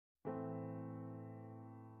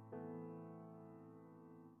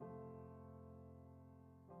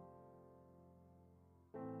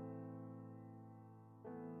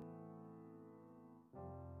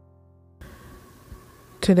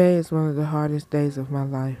Today is one of the hardest days of my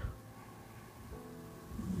life.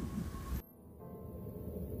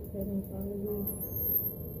 Heavenly Father, we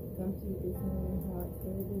come to you this morning, heart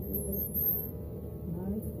filled with joy,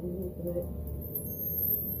 minds full of regret.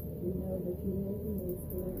 We know that you made the most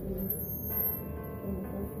of it. And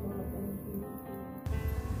first of all, thank you.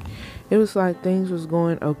 It was like things was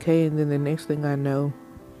going okay, and then the next thing I know,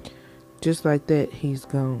 just like that, he's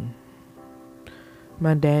gone.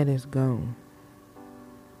 My dad is gone.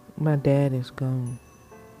 My dad is gone.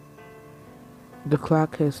 The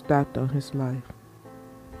clock has stopped on his life.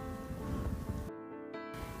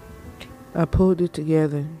 I pulled it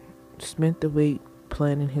together, spent the week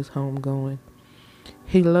planning his homegoing.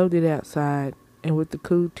 He loaded outside, and with the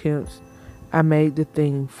cool temps, I made the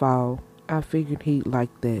thing fall. I figured he'd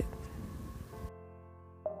like that.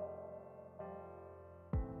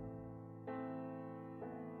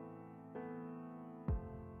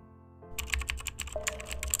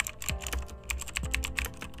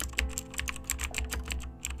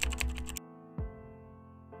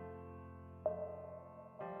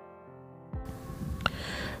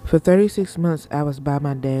 For 36 months, I was by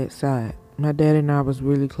my dad's side. My dad and I was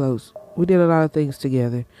really close. We did a lot of things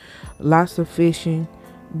together. Lots of fishing,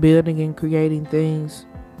 building and creating things.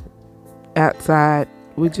 Outside,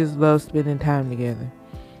 we just loved spending time together.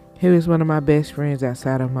 He was one of my best friends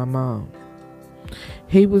outside of my mom.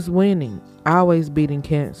 He was winning, always beating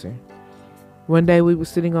cancer. One day we were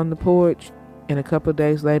sitting on the porch, and a couple of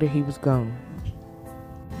days later he was gone.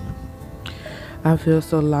 I feel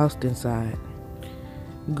so lost inside.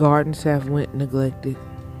 Gardens have went neglected.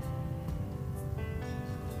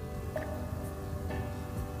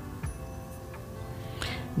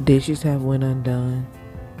 Dishes have went undone.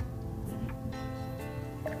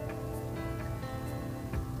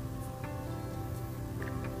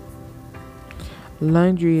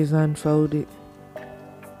 Laundry is unfolded.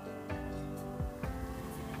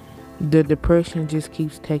 The depression just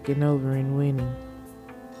keeps taking over and winning.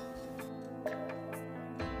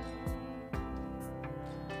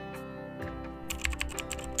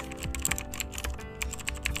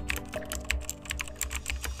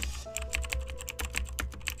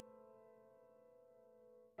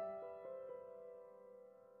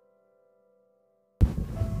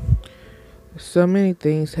 So many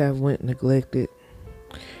things have went neglected.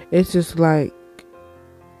 It's just like,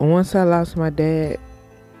 once I lost my dad,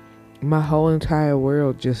 my whole entire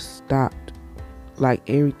world just stopped. Like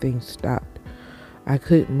everything stopped. I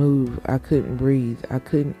couldn't move. I couldn't breathe. I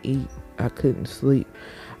couldn't eat. I couldn't sleep.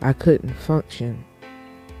 I couldn't function.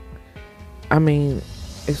 I mean,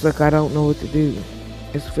 it's like I don't know what to do.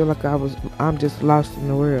 It's feel like I'm just lost in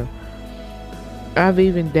the world. I've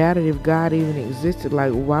even doubted if God even existed.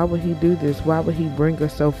 Like, why would he do this? Why would he bring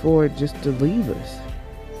us so forward just to leave us?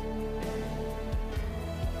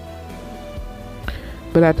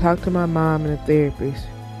 But I talked to my mom and a therapist,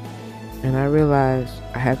 and I realized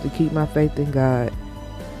I have to keep my faith in God.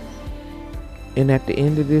 And at the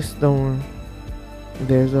end of this storm,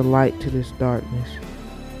 there's a light to this darkness.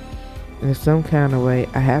 In some kind of way,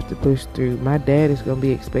 I have to push through. My dad is going to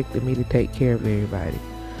be expecting me to take care of everybody.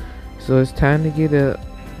 So it's time to get up.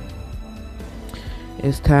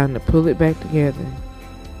 It's time to pull it back together.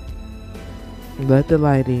 Let the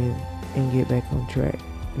light in and get back on track.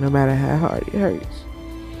 No matter how hard it hurts.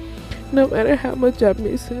 No matter how much I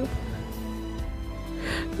miss him.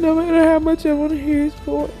 No matter how much I want to hear his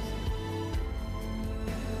voice.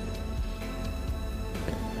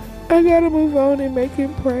 I gotta move on and make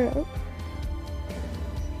him proud.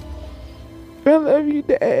 I love you,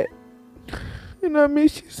 Dad. And I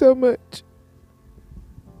miss you so much.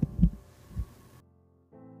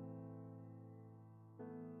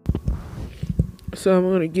 So I'm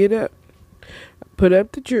going to get up, put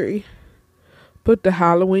up the tree, put the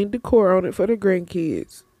Halloween decor on it for the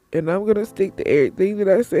grandkids. And I'm going to stick to everything that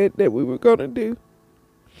I said that we were going to do.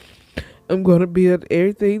 I'm going to build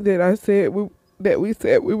everything that I said we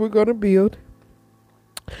said we were going to build.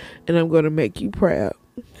 And I'm going to make you proud.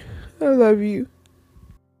 I love you.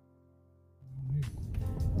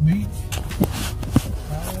 Beach.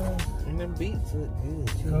 And them beats look good.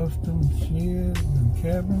 Custom sheds and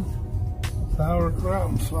cabins. Sauerkraut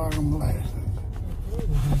and sorghum molasses.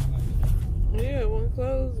 Yeah, one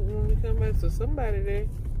closed and when we come back, so somebody there.